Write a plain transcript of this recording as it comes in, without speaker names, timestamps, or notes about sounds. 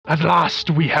At last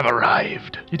we have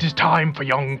arrived. It is time for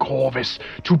young Corvus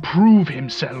to prove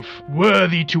himself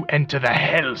worthy to enter the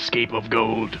hellscape of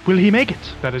gold. Will he make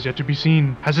it? That is yet to be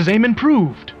seen. Has his aim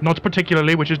improved? Not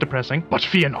particularly, which is depressing. But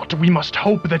fear not, we must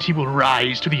hope that he will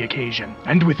rise to the occasion.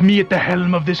 And with me at the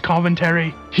helm of this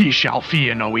commentary, he shall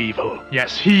fear no evil.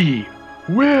 Yes, he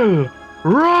will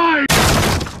rise!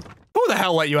 Who the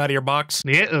hell let you out of your box?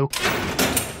 Uh-oh.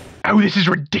 Oh, this is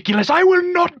ridiculous. I will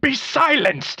not be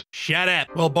silenced. Shut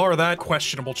up. Well, bar that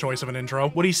questionable choice of an intro,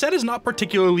 what he said is not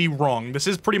particularly wrong. This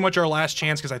is pretty much our last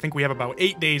chance because I think we have about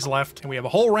 8 days left and we have a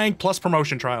whole rank plus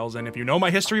promotion trials. And if you know my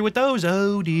history with those,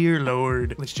 oh dear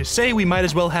lord. Let's just say we might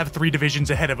as well have 3 divisions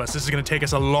ahead of us. This is gonna take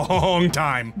us a long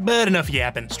time. But enough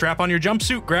yapping. Strap on your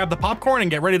jumpsuit, grab the popcorn,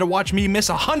 and get ready to watch me miss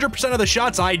 100% of the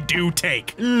shots I do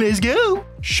take. Let's go.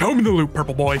 Show me the loot,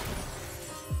 purple boy.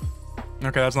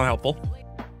 Okay, that's not helpful.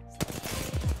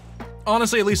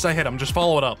 Honestly, at least I hit him. Just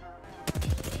follow it up.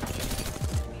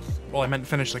 Well, I meant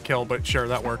finish the kill, but sure,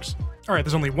 that works. All right,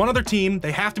 there's only one other team.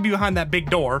 They have to be behind that big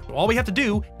door. So all we have to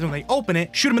do is when they open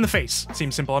it, shoot them in the face.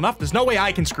 Seems simple enough. There's no way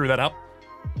I can screw that up.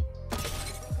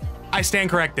 I stand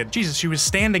corrected. Jesus, she was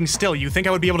standing still. You think I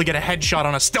would be able to get a headshot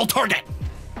on a still target?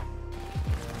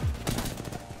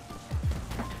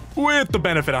 With the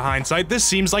benefit of hindsight, this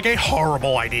seems like a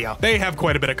horrible idea. They have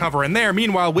quite a bit of cover in there.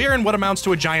 Meanwhile, we're in what amounts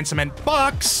to a giant cement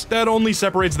box that only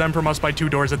separates them from us by 2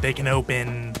 doors that they can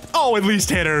open. Oh, at least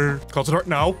hit her. Close the door.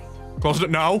 No. Close it.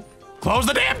 No. Close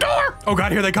the damn door! Oh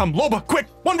god, here they come. Loba, quick!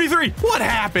 1v3! What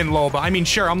happened, Loba? I mean,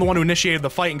 sure, I'm the one who initiated the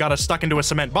fight and got us stuck into a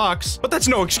cement box, but that's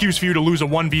no excuse for you to lose a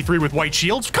 1v3 with white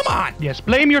shields. Come on! Yes,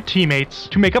 blame your teammates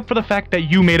to make up for the fact that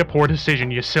you made a poor decision,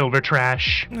 you silver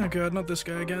trash. Oh god, not this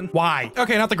guy again. Why?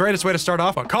 Okay, not the greatest way to start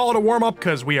off, but call it a warm-up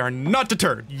because we are not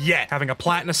deterred yet. Having a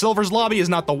plat and a silvers lobby is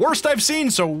not the worst I've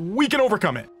seen, so we can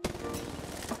overcome it.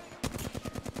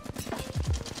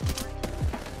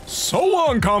 So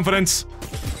long, confidence!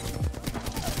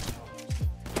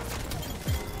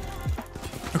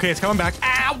 Okay, it's coming back.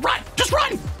 Ow, run! Just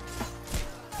run!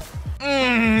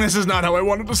 This is not how I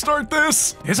wanted to start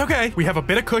this. It's okay. We have a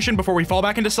bit of cushion before we fall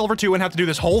back into silver 2 and have to do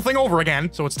this whole thing over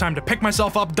again. So it's time to pick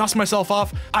myself up, dust myself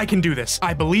off. I can do this.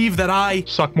 I believe that I...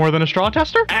 Suck more than a straw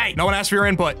tester? Hey, no one asked for your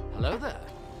input. Hello there.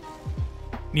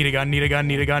 Need a gun, need a gun,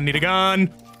 need a gun, need a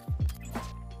gun.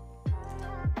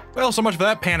 Well, so much for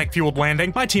that panic-fueled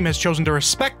landing. My team has chosen to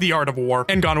respect the art of war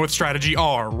and gone with strategy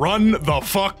R. Run the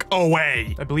fuck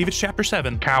away. I believe it's chapter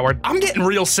 7. Coward. I'm getting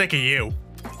real sick of you.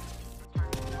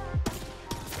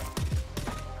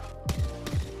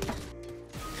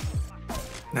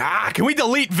 Ah, can we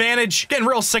delete Vantage? Getting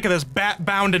real sick of this bat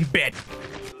bound and bit.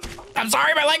 I'm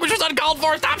sorry, my language was uncalled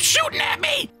for. Stop shooting at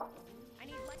me.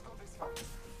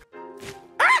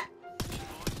 Ah!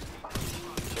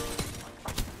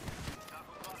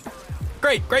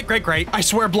 Great, great, great, great. I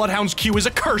swear Bloodhound's Q is a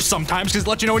curse sometimes because it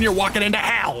lets you know when you're walking into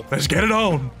hell. Let's get it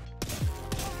on.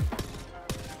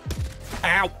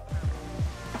 Ow.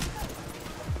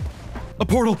 A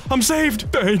portal. I'm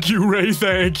saved. Thank you, Ray.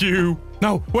 Thank you.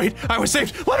 No, wait. I was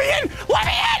saved. Let me in. Let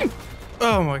me in.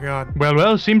 Oh my god.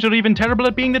 Well, seems you're even terrible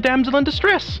at being the damsel in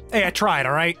distress. Hey, I tried,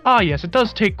 all right? Ah, yes, it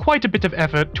does take quite a bit of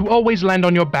effort to always land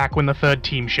on your back when the 3rd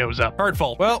team shows up.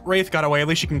 Hurtful. Well, Wraith got away. At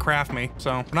least she can craft me.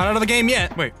 So, we're not out of the game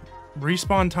yet. Wait.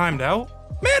 Respawn timed out?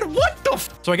 Man, what the f—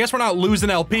 So I guess we're not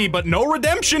losing LP, but no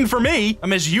redemption for me.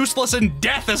 I'm as useless in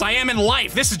death as I am in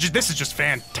life. This is just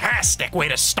fantastic way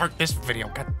to start this video.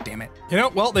 God damn it. You know,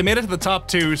 well, they made it to the top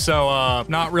 2, so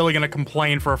not really gonna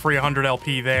complain for a free 100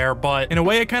 LP there, but in a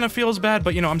way it kind of feels bad,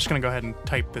 but you know, I'm just gonna go ahead and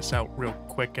type this out real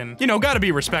quick and, you know, gotta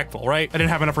be respectful, right? I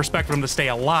didn't have enough respect for them to stay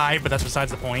alive, but that's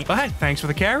besides the point. But hey, thanks for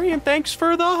the carry and thanks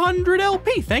for the 100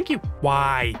 LP. Thank you.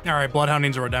 Why? All right, Bloodhound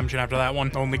needs a redemption after that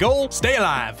one. Only goal, stay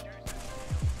alive.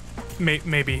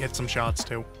 Maybe hit some shots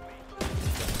too.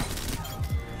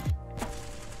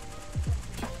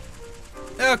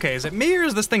 Okay, is it me or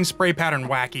is this thing spray pattern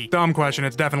wacky? Dumb question,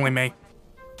 it's definitely me.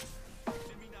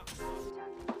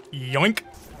 Yoink.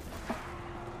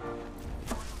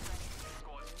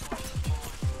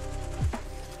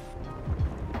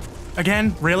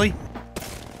 Again? Really?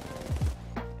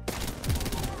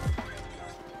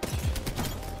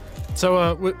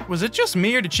 So, was it just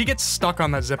me or did she get stuck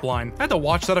on that zip line? I had to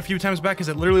watch that a few times back because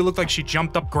it literally looked like she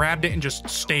jumped up, grabbed it, and just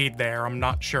stayed there. I'm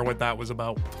not sure what that was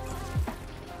about.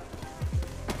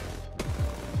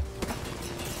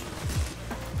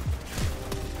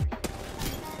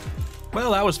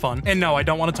 Well, that was fun. And no, I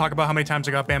don't want to talk about how many times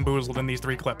I got bamboozled in these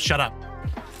 3 clips. Shut up.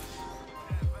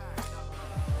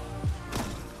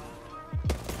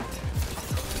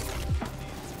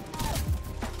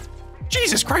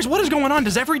 Jesus Christ, what is going on?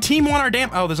 Does every team want our damn...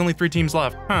 Oh, there's only 3 teams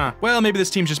left. Huh. Well, maybe this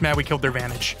team's just mad we killed their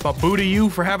Vantage. But boo to you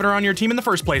for having her on your team in the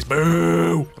first place.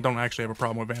 Boo! I don't actually have a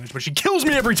problem with Vantage, but she kills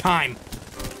me every time.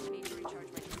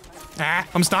 Ah,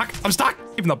 I'm stuck. I'm stuck.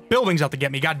 Even the building's out to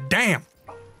get me. God damn.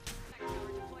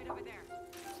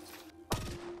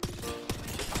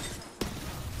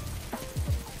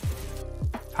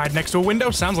 Hide next to a window?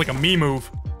 Sounds like a me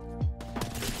move.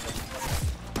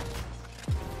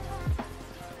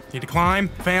 Need to climb.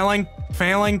 Failing.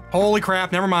 Failing. Holy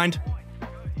crap, never mind.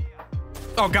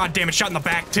 Oh, god damn it, shot in the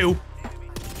back, too.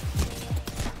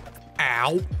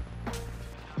 Ow.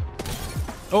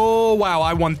 Oh, wow,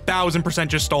 I 1000%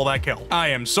 just stole that kill. I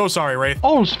am so sorry, Wraith.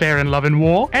 All's fair in love and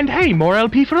war. And hey, more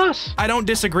LP for us. I don't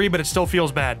disagree, but it still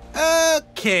feels bad.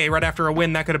 Okay, right after a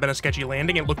win, that could have been a sketchy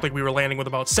landing. It looked like we were landing with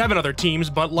about 7 other teams,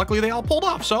 but luckily they all pulled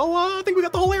off, so I think we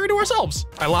got the whole area to ourselves.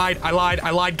 I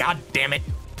lied, god damn it.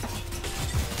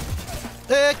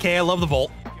 Okay, I love the vault.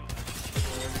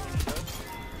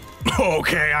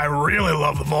 Okay, I really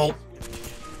love the vault.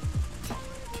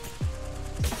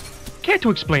 Care to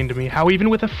explain to me how even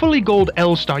with a fully gold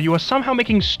L-star, you are somehow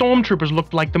making stormtroopers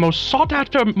look like the most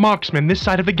sought-after marksmen this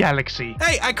side of the galaxy?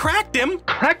 Hey, I cracked him!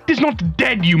 Cracked is not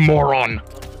dead, you moron!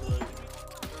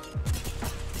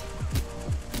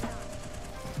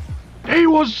 He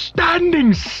was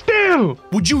standing still!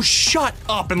 Would you shut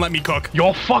up and let me cook?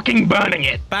 You're fucking burning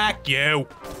it! Back you.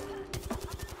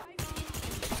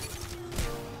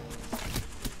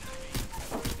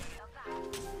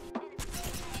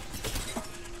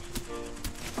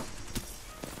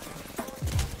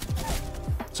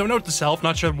 So note to self,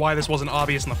 not sure why this wasn't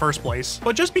obvious in the first place,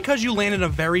 but just because you land in a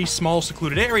very small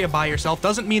secluded area by yourself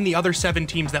doesn't mean the other 7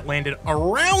 teams that landed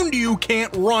around you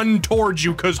can't run towards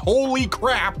you, cause holy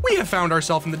crap, we have found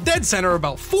ourselves in the dead center of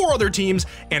about 4 other teams,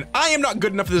 and I am not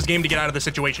good enough for this game to get out of this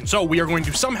situation. So we are going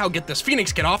to somehow get this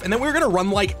Phoenix kit off, and then we're gonna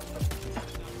run like...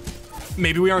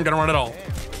 Maybe we aren't gonna run at all.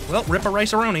 Well, rip a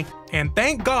rice-a-roni. And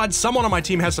thank God someone on my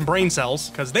team has some brain cells,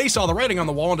 because they saw the writing on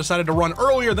the wall and decided to run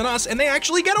earlier than us, and they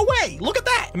actually get away. Look at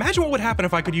that. Imagine what would happen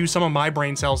if I could use some of my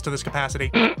brain cells to this capacity.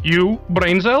 You?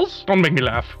 Brain cells? Don't make me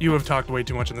laugh. You have talked way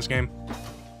too much in this game.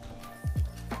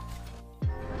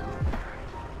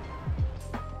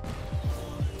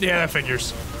 Yeah, that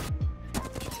figures.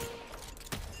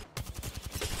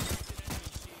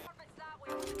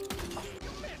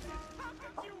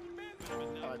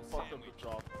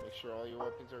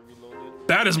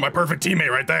 That is my perfect teammate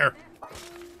right there.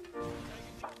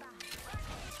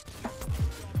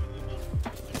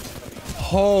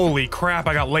 Holy crap,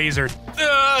 I got lasered.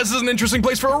 This is an interesting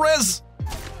place for a res.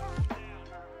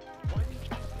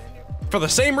 For the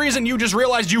same reason you just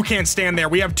realized you can't stand there.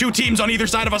 We have 2 teams on either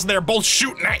side of us and they're both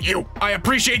shooting at you. I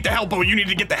appreciate the help, but you need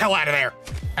to get the hell out of there.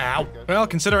 Ow. Well,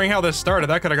 considering how this started,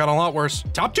 that could have gotten a lot worse.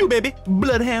 Top 2, baby.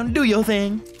 Bloodhound, do your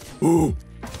thing. Ooh.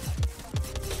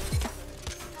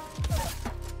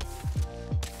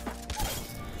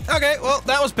 Okay, well,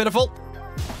 that was pitiful.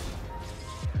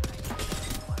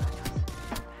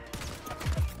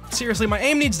 Seriously, my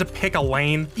aim needs to pick a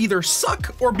lane. Either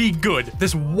suck or be good.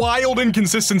 This wild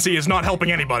inconsistency is not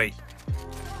helping anybody.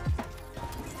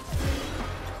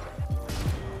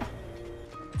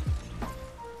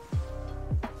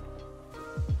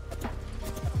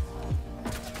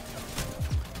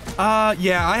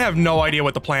 Yeah, I have no idea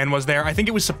what the plan was there. I think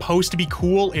it was supposed to be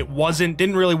cool. It wasn't,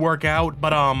 didn't really work out,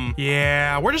 but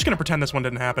yeah, we're just gonna pretend this one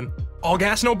didn't happen. All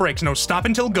gas, no brakes, no stop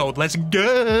until go. Let's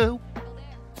go.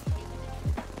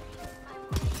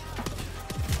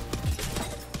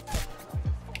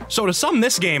 So to sum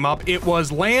this game up, it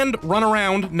was land, run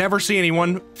around, never see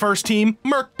anyone, first team,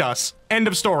 murked us. End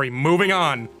of story, moving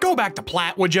on. Go back to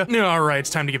Plat, would ya? All right, it's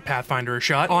time to give Pathfinder a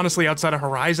shot. Honestly, outside of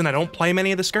Horizon, I don't play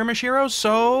many of the skirmish heroes,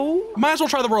 so might as well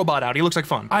try the robot out. He looks like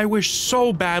fun. I wish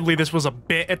so badly this was a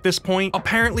bit at this point.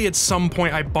 Apparently, at some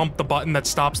point, I bumped the button that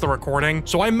stops the recording,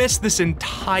 so I missed this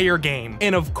entire game.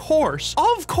 And of course,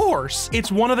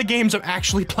 it's one of the games I'm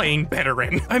actually playing better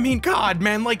in. I mean, God,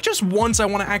 man, like just once I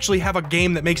want to actually have a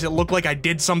game that makes it look like I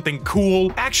did something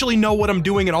cool, actually know what I'm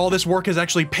doing and all this work has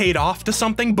actually paid off to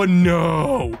something, but no.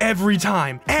 Every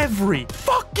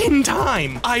fucking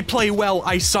time I play well,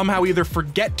 I somehow either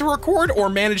forget to record or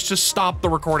manage to stop the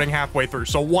recording halfway through.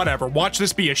 So whatever, watch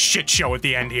this be a shit show at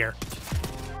the end here.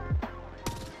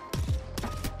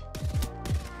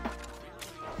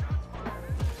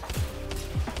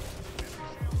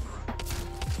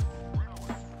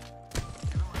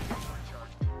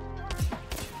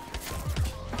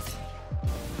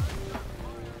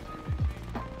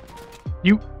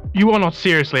 You are not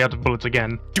seriously out of bullets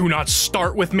again. Do not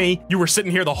start with me. You were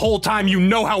sitting here the whole time. You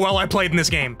know how well I played in this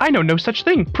game. I know no such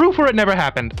thing. Proof or it never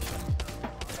happened.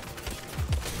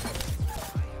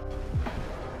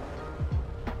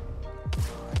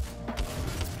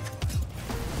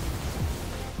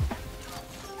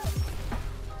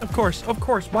 Of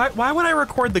course. Why would I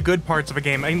record the good parts of a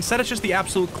game? Instead, it's just the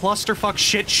absolute clusterfuck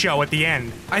shit show at the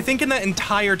end. I think in that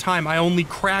entire time, I only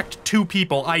cracked 2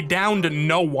 people. I downed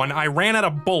no one. I ran out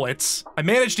of bullets. I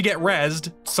managed to get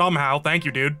rezzed. Somehow. Thank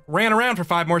you, dude. Ran around for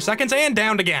 5 more seconds and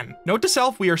downed again. Note to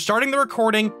self, we are starting the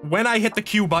recording when I hit the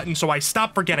Q button, so I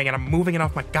stop forgetting and I'm moving it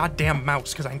off my goddamn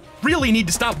mouse because I really need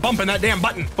to stop bumping that damn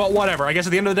button. But whatever. I guess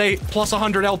at the end of the day, plus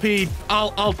 100 LP,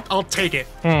 I'll take it.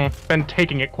 Been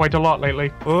taking it quite a lot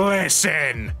lately.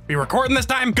 Listen, we recording this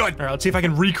time? Good. All right, let's see if I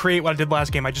can recreate what I did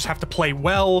last game. I just have to play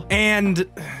well, and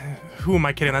who am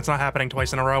I kidding? That's not happening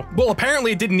twice in a row. Well,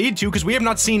 apparently it didn't need to, because we have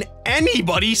not seen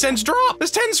anybody since drop.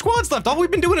 There's 10 squads left. All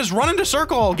we've been doing is run into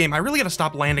circle all game. I really gotta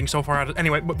stop landing so far out.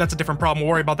 Anyway, that's a different problem.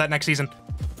 We'll worry about that next season.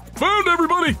 Found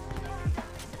everybody!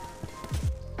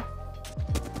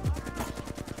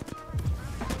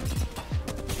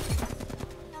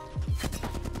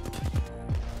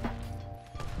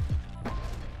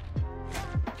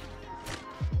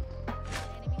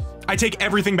 I take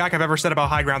everything back I've ever said about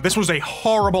high ground. This was a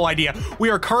horrible idea. We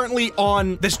are currently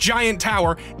on this giant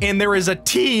tower, and there is a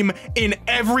team in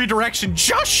every direction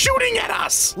just shooting at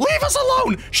us. Leave us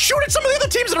alone. Shoot at some of the other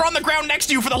teams that are on the ground next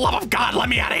to you. For the love of God, let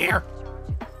me out of here.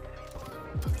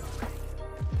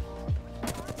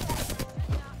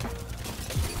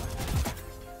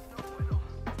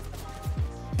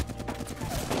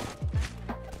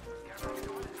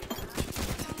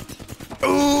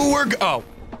 Ooh, oh.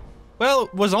 Well,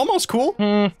 it was almost cool.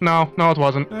 No, it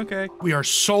wasn't. Okay. We are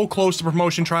so close to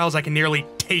promotion trials, I can nearly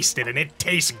taste it, and it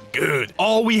tastes good.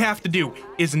 All we have to do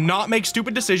is not make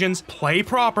stupid decisions, play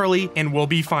properly, and we'll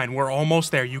be fine. We're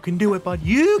almost there. You can do it, bud.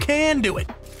 You can do it.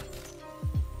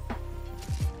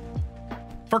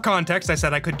 For context, I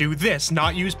said I could do this,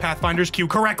 not use Pathfinder's Q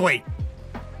correctly.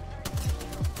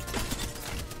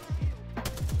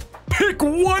 Pick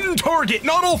one target,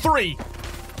 not all 3.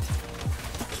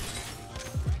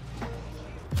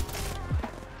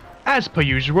 As per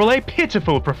usual, a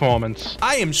pitiful performance.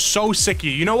 I am so sick of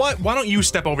you. You know what? Why don't you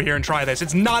step over here and try this?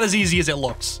 It's not as easy as it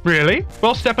looks. Really?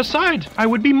 Well, step aside. I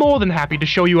would be more than happy to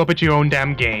show you up at your own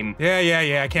damn game.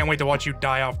 Yeah. I can't wait to watch you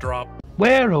die off drop.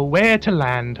 Where, oh where to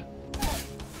land?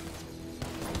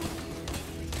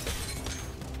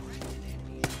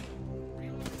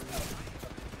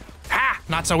 Ha!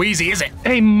 Not so easy, is it?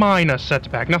 A minor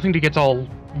setback. Nothing to get all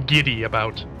giddy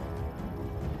about.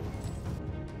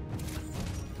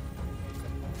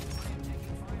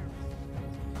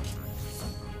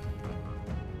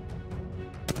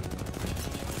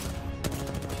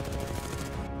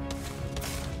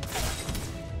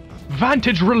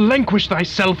 Vantage, relinquish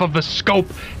thyself of the scope,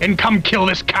 and come kill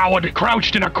this coward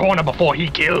crouched in a corner before he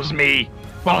kills me.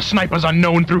 While snipers are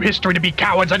known through history to be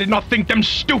cowards, I did not think them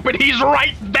stupid. He's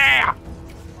right there!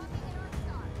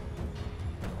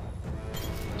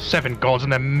 7 goals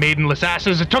and their maidenless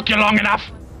asses. It took you long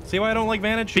enough. See why I don't like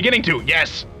Vantage? Beginning to,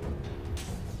 yes.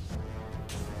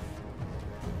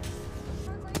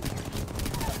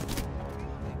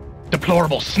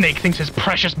 Deplorable snake thinks his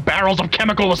precious barrels of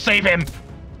chemical will save him.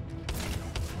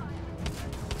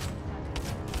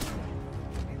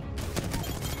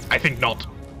 I think not.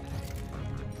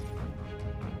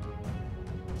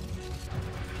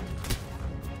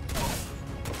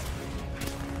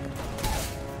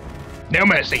 No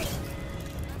mercy.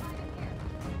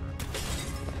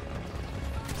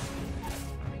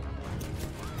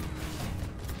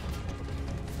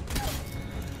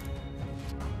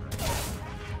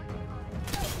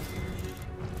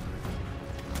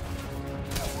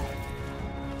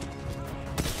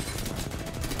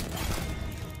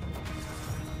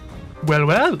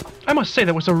 Well, I must say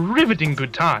that was a riveting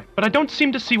good time, but I don't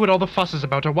seem to see what all the fuss is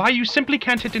about or why you simply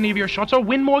can't hit any of your shots or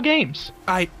win more games.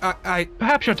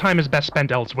 Perhaps your time is best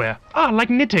spent elsewhere. Like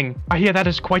knitting. I hear that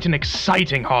is quite an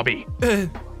exciting hobby.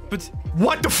 But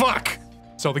what the fuck?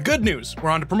 So the good news, we're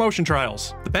on to promotion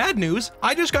trials. The bad news,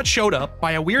 I just got showed up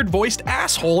by a weird voiced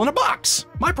asshole in a box.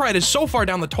 My pride is so far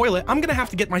down the toilet, I'm gonna have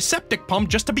to get my septic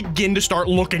pumped just to begin to start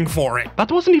looking for it.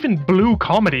 That wasn't even blue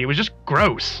comedy, it was just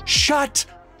gross. Shut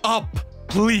up,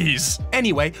 please.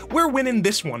 Anyway, we're winning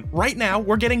this one. Right now,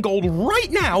 we're getting gold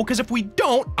right now, because if we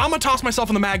don't, I'm gonna toss myself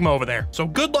in the magma over there. So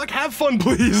good luck, have fun,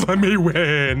 please, let me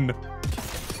win.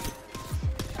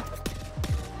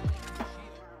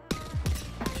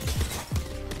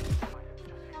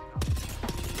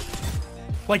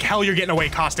 Like hell you're getting away,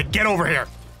 Costa. Get over here.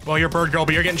 Well, you're Bird Girl,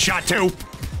 but you're getting shot too.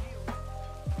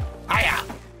 Hiya.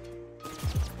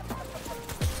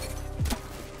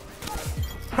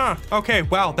 Huh, okay,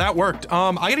 wow, that worked.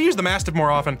 I gotta use the Mastiff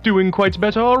more often. Doing quite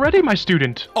better already, my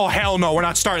student. Oh, hell no, we're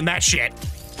not starting that shit.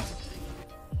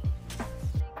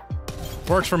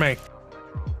 Works for me.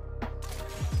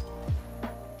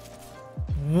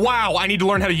 Wow, I need to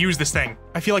learn how to use this thing.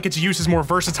 I feel like its use is more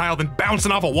versatile than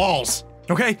bouncing off of walls.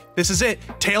 Okay, this is it.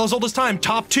 Tale as old as time,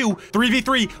 top 2,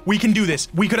 3v3. We can do this.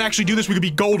 We could actually do this. We could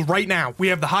be gold right now. We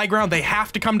have the high ground. They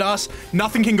have to come to us.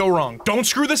 Nothing can go wrong. Don't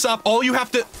screw this up. All you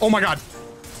have to... Oh my God.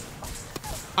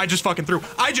 I just fucking threw.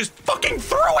 I just fucking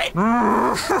threw it!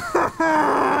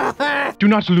 Do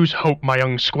not lose hope, my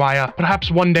young squire.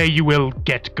 Perhaps one day you will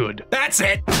get good. That's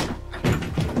it!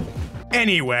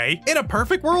 Anyway, in a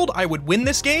perfect world, I would win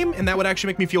this game, and that would actually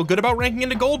make me feel good about ranking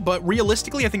into gold, but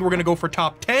realistically, I think we're gonna go for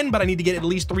top 10, but I need to get at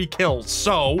least 3 kills,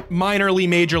 so minorly,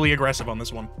 majorly aggressive on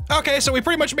this one. Okay, so we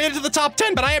pretty much made it to the top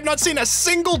 10, but I have not seen a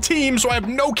single team, so I have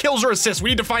no kills or assists. We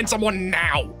need to find someone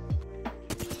now.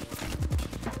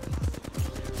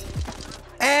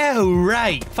 Oh,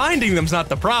 right. Finding them's not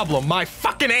the problem. My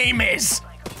fucking aim is.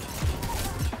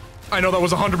 I know that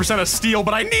was 100% a steal,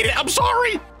 but I need it. I'm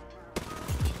sorry.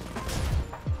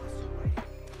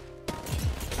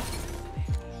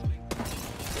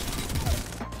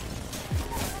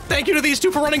 Thank you to these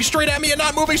two for running straight at me and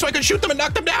not moving so I could shoot them and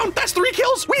knock them down. That's 3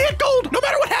 kills. We hit gold, no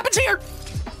matter what happens here.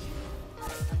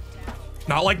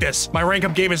 Not like this. My rank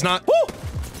up game is not. Woo!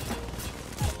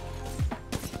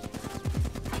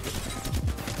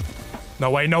 No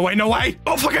way, no way, no way.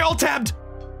 Oh, fuck, I alt-tabbed.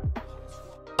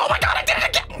 Oh my God, I did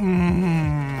it again.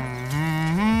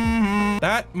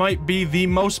 That might be the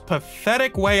most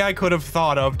pathetic way I could have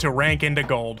thought of to rank into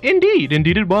gold. Indeed,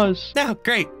 indeed it was. Oh,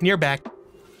 great, you're back.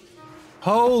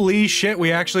 Holy shit,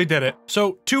 we actually did it.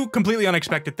 So, 2 completely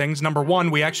unexpected things. Number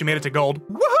 1, we actually made it to gold.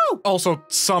 Woohoo! Also,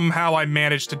 somehow I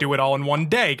managed to do it all in one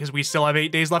day because we still have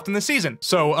 8 days left in the season.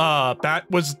 So, that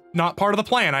was not part of the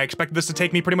plan. I expected this to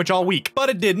take me pretty much all week, but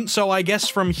it didn't. So I guess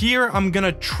from here, I'm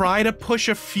gonna try to push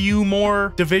a few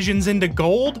more divisions into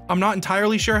gold. I'm not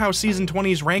entirely sure how season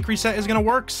 20's rank reset is gonna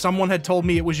work. Someone had told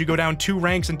me it was you go down 2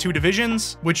 ranks and 2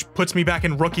 divisions, which puts me back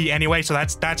in rookie anyway. So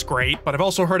that's great. But I've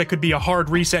also heard it could be a hard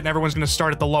reset and everyone's gonna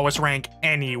start at the lowest rank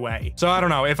anyway. So I don't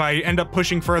know, if I end up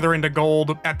pushing further into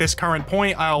gold at this current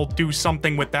point, I'll do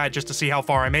something with that just to see how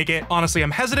far I make it. Honestly,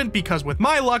 I'm hesitant because with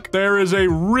my luck, there is a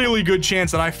really good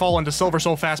chance that I fall into silver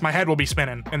so fast my head will be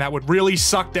spinning, and that would really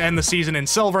suck to end the season in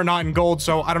silver, not in gold.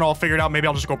 So I don't know, I'll figure it out. Maybe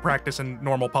I'll just go practice in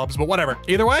normal pubs, but whatever.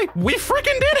 Either way, we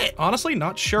freaking did it. Honestly,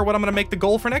 not sure what I'm gonna make the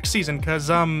goal for next season because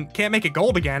can't make it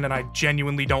gold again, and I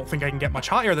genuinely don't think I can get much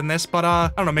higher than this, but I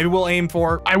don't know, maybe we'll aim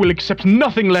for... I will accept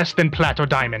nothing less than plat or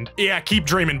diamond. Yeah, keep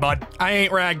dreaming, bud. I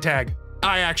ain't ragtag.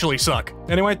 I actually suck.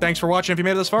 Anyway, thanks for watching if you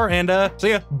made it this far, and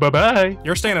see ya. Bye-bye.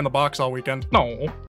 You're staying in the box all weekend. No.